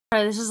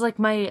Alright, this is like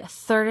my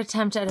third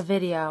attempt at a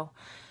video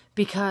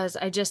because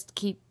I just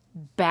keep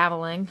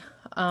babbling.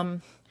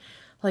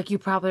 Like you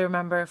probably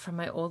remember from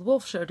my old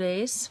Wolf Show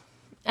days.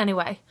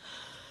 Anyway,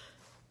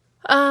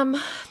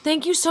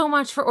 thank you so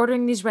much for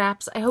ordering these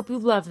wraps. I hope you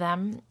love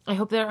them. I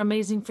hope they're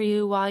amazing for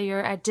you while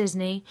you're at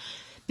Disney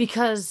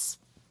because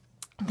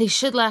they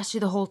should last you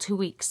the whole 2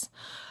 weeks.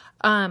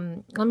 Let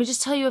me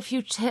just tell you a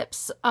few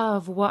tips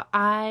of what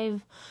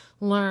I've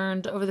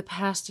learned over the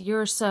past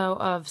year or so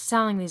of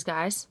selling these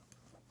guys.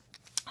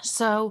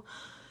 So,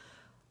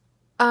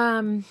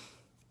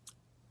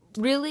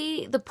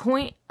 really the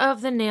point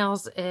of the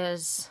nails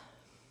is,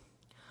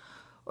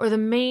 or the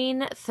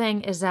main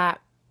thing is that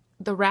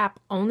the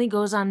wrap only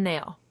goes on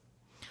nail.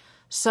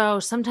 So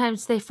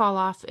sometimes they fall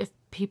off if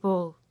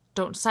people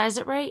don't size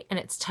it right and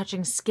it's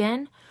touching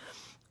skin,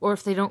 or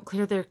if they don't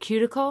clear their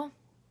cuticle,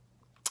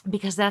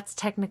 because that's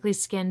technically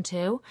skin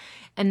too.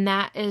 And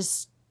that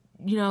is,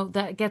 you know,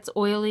 that gets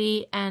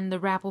oily and the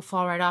wrap will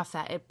fall right off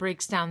that. It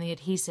breaks down the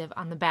adhesive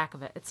on the back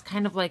of it. It's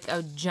kind of like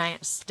a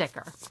giant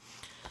sticker.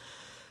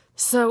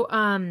 So,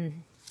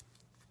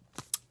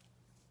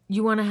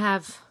 you want to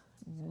have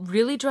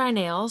really dry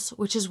nails,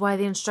 which is why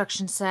the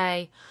instructions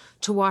say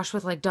to wash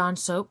with like Dawn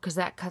soap, because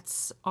that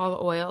cuts all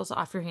the oils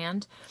off your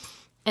hand.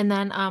 And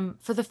then,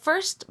 for the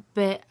first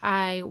bit,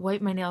 I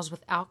wipe my nails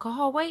with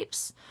alcohol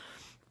wipes.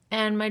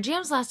 And my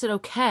jams lasted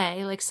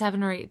okay, like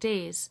 7 or 8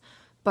 days,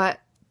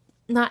 but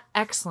not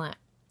excellent.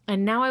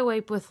 And now I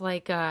wipe with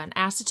like an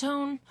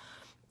acetone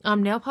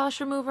nail polish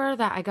remover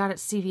that I got at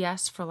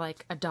CVS for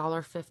like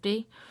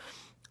 $1.50.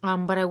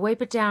 But I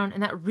wipe it down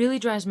and that really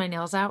dries my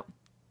nails out.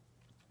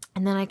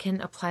 And then I can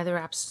apply the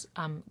wraps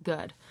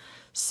good.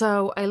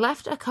 So I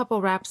left a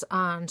couple wraps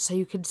on so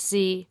you could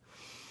see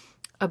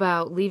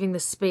about leaving the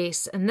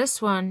space. And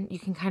this one, you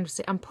can kind of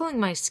see, I'm pulling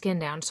my skin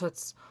down so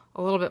it's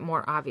a little bit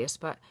more obvious,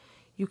 but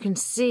you can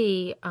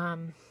see,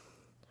 like,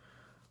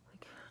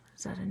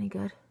 is that any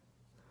good?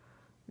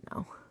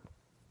 No.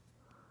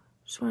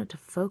 Just wanted to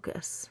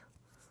focus.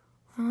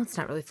 Well, it's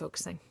not really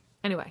focusing.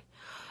 Anyway,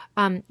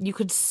 you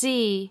could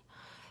see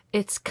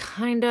it's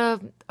kind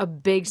of a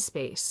big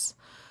space.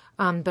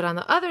 But on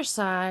the other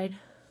side,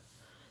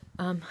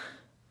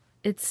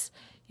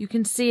 you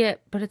can see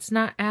it, but it's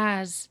not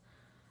as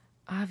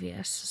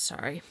obvious.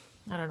 Sorry.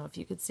 I don't know if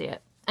you could see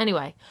it.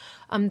 Anyway,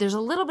 there's a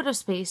little bit of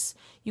space.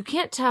 You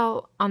can't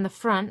tell on the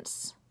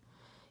fronts,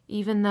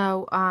 even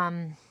though,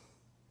 I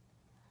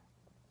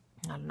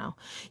don't know.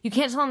 You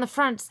can't tell on the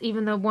fronts,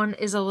 even though one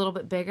is a little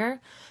bit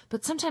bigger.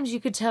 But sometimes you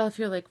could tell if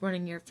you're like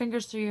running your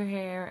fingers through your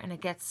hair and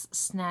it gets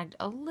snagged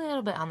a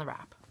little bit on the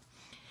wrap.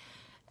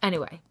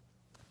 Anyway,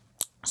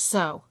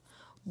 so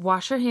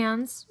wash your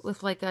hands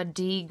with like a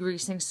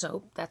degreasing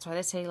soap. That's why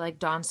they say like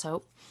Dawn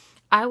soap.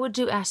 I would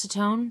do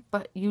acetone,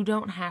 but you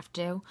don't have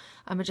to.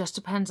 It just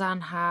depends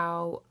on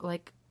how,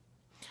 like,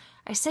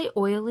 I say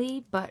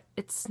oily, but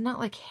it's not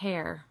like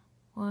hair.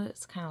 Well,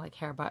 it's kind of like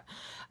hair, but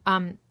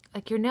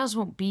like your nails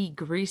won't be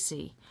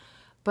greasy,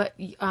 but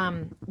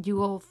you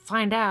will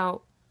find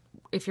out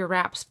if your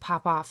wraps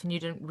pop off and you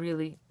didn't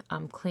really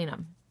clean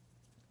them.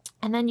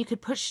 And then you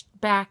could push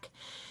back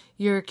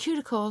your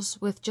cuticles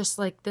with just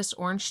like this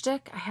orange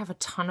stick. I have a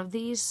ton of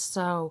these,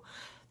 so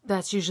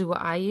that's usually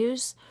what I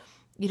use.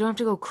 You don't have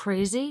to go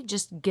crazy,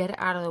 just get it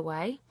out of the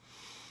way.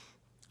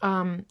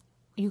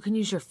 You can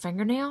use your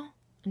fingernail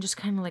and just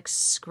kind of like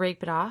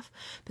scrape it off,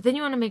 but then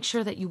you want to make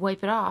sure that you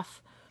wipe it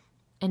off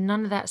and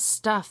none of that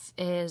stuff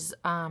is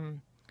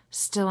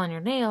still on your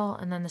nail,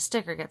 and then the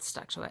sticker gets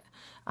stuck to it.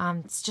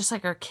 It's just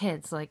like our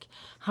kids. Like,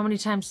 how many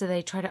times do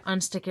they try to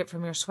unstick it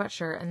from your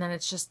sweatshirt, and then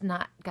it's just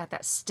not got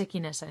that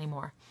stickiness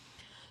anymore?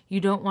 You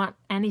don't want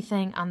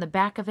anything on the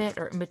back of it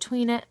or in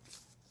between it.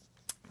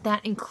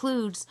 That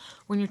includes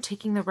when you're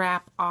taking the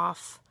wrap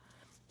off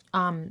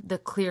the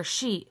clear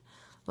sheet.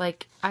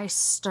 Like, I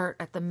start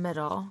at the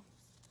middle.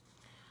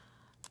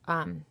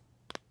 You're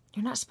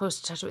not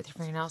supposed to touch it with your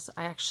fingernails.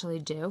 I actually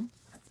do.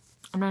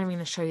 I'm not even going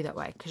to show you that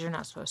way because you're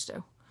not supposed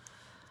to.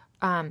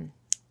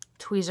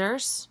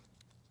 Tweezers.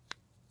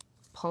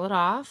 Pull it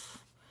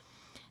off.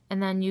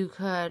 And then you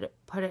could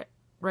put it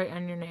right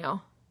on your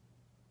nail.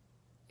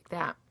 Like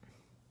that.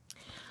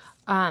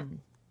 I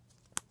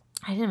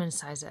didn't even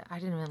size it. I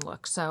didn't even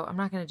look. So I'm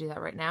not going to do that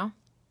right now.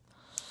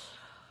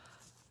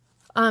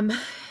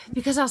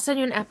 Because I'll send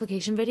you an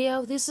application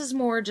video. This is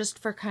more just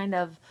for kind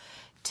of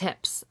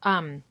tips.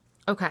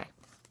 Okay.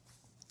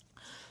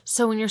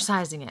 So when you're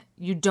sizing it,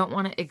 you don't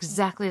want it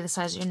exactly the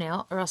size of your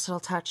nail, or else it'll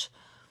touch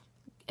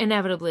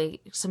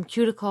inevitably some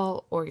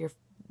cuticle or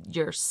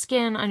your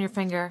skin on your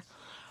finger.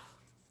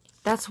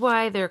 That's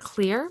why they're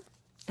clear.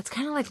 It's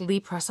kind of like Lee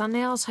press-on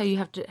nails, how you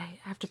have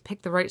to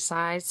pick the right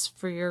size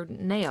for your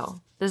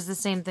nail. This is the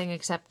same thing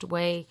except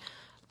way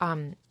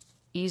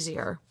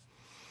easier.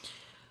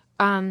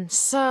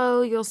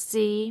 So you'll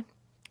see,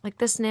 like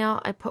this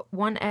nail, I put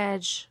one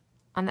edge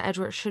on the edge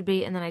where it should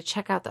be, and then I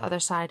check out the other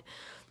side.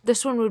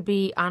 This one would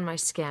be on my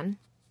skin.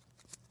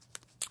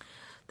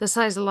 The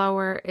size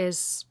lower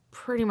is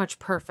pretty much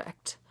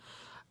perfect.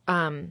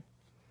 And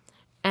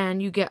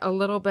you get a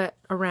little bit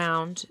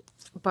around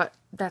but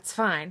that's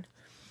fine.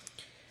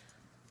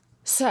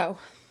 So,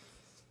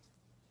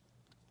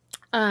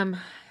 I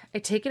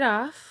take it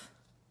off.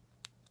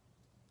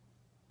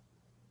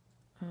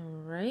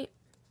 All right.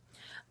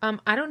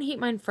 I don't heat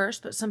mine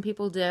first, but some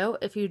people do.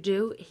 If you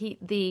do, heat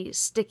the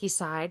sticky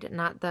side,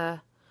 not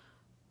the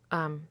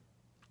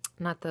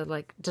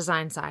like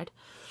design side.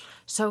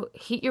 So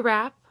heat your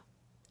wrap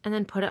and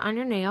then put it on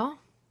your nail.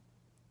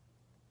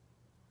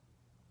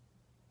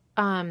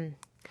 I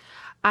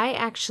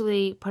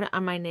actually put it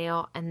on my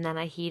nail and then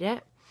I heat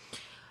it.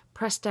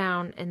 Press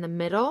down in the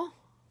middle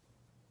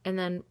and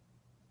then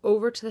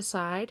over to the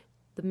side,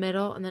 the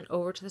middle and then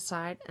over to the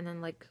side, and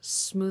then like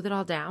smooth it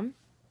all down.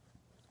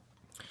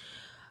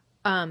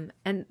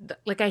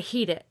 Like I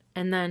heat it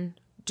and then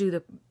do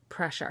the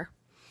pressure.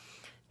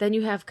 Then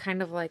you have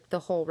kind of like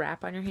the whole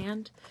wrap on your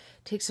hand.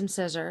 Take some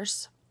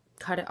scissors,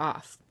 cut it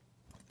off.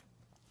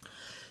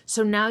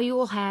 So now you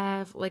will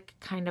have like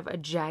kind of a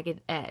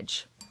jagged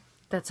edge.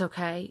 That's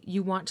okay.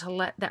 You want to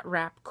let that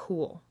wrap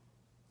cool.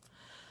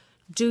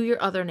 Do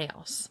your other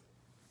nails.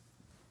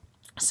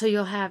 So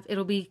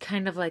it'll be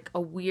kind of like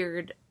a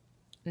weird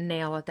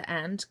nail at the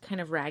end, kind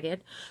of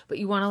ragged, but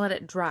you want to let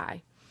it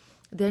dry.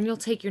 Then you'll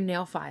take your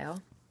nail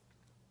file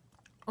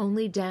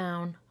only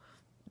down,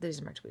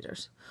 these are my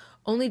tweezers,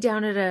 only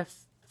down at a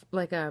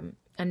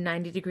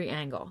 90-degree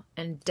angle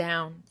and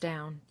down,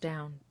 down,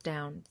 down,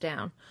 down,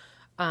 down,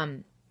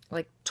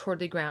 like toward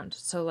the ground.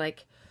 So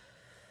like,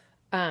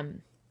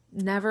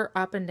 never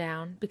up and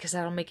down because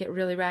that'll make it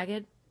really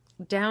ragged.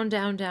 Down,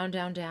 down, down,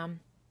 down,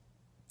 down.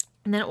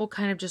 And then it will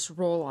kind of just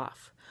roll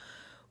off.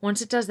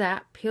 Once it does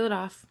that, peel it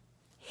off,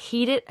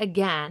 heat it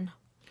again,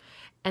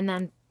 and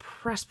then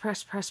press,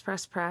 press, press,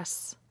 press,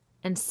 press,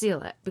 and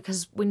seal it.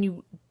 Because when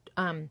you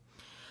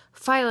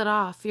file it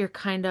off, you're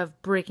kind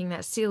of breaking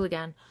that seal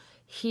again.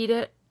 Heat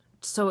it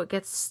so it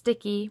gets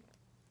sticky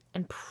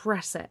and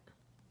press it.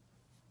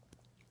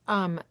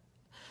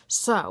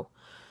 So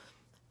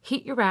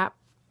heat your wrap,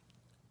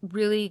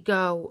 really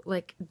go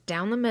like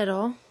down the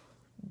middle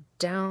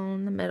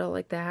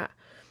like that,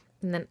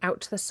 and then out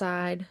to the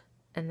side,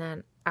 and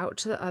then out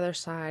to the other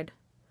side,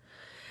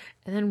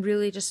 and then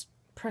really just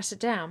press it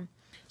down.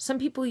 Some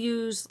people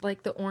use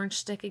like the orange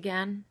stick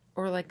again,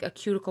 or like a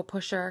cuticle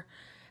pusher,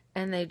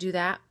 and they do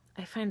that.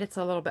 I find it's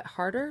a little bit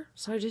harder,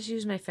 so I just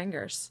use my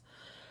fingers.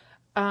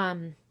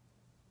 And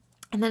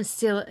then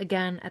seal it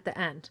again at the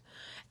end.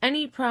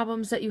 Any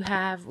problems that you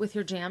have with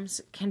your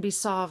jams can be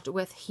solved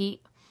with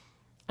heat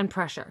and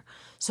pressure.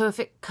 So if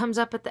it comes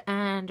up at the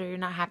end or you're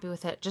not happy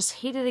with it, just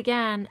heat it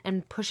again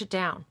and push it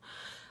down.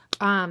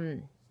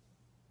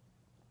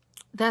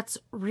 That's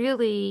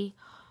really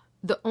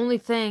the only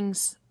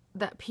things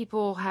that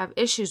people have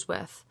issues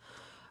with.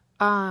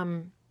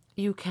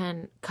 You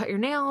can cut your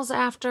nails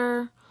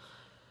after.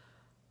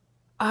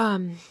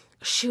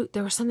 Shoot,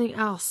 there was something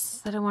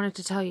else that I wanted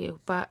to tell you,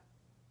 but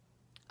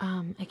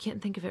I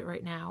can't think of it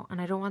right now, and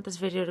I don't want this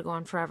video to go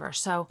on forever.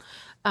 So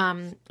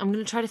I'm going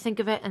to try to think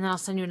of it, and then I'll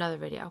send you another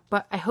video.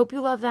 But I hope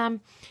you love them.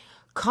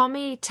 Call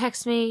me,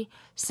 text me,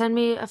 send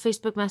me a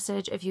Facebook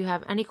message if you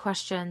have any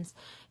questions.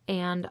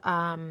 And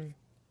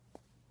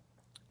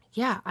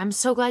yeah, I'm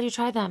so glad you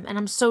tried them, and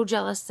I'm so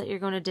jealous that you're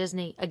going to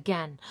Disney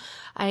again.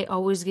 I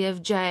always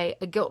give Jay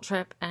a guilt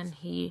trip, and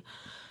he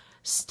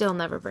still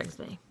never brings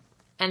me.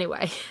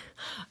 Anyway,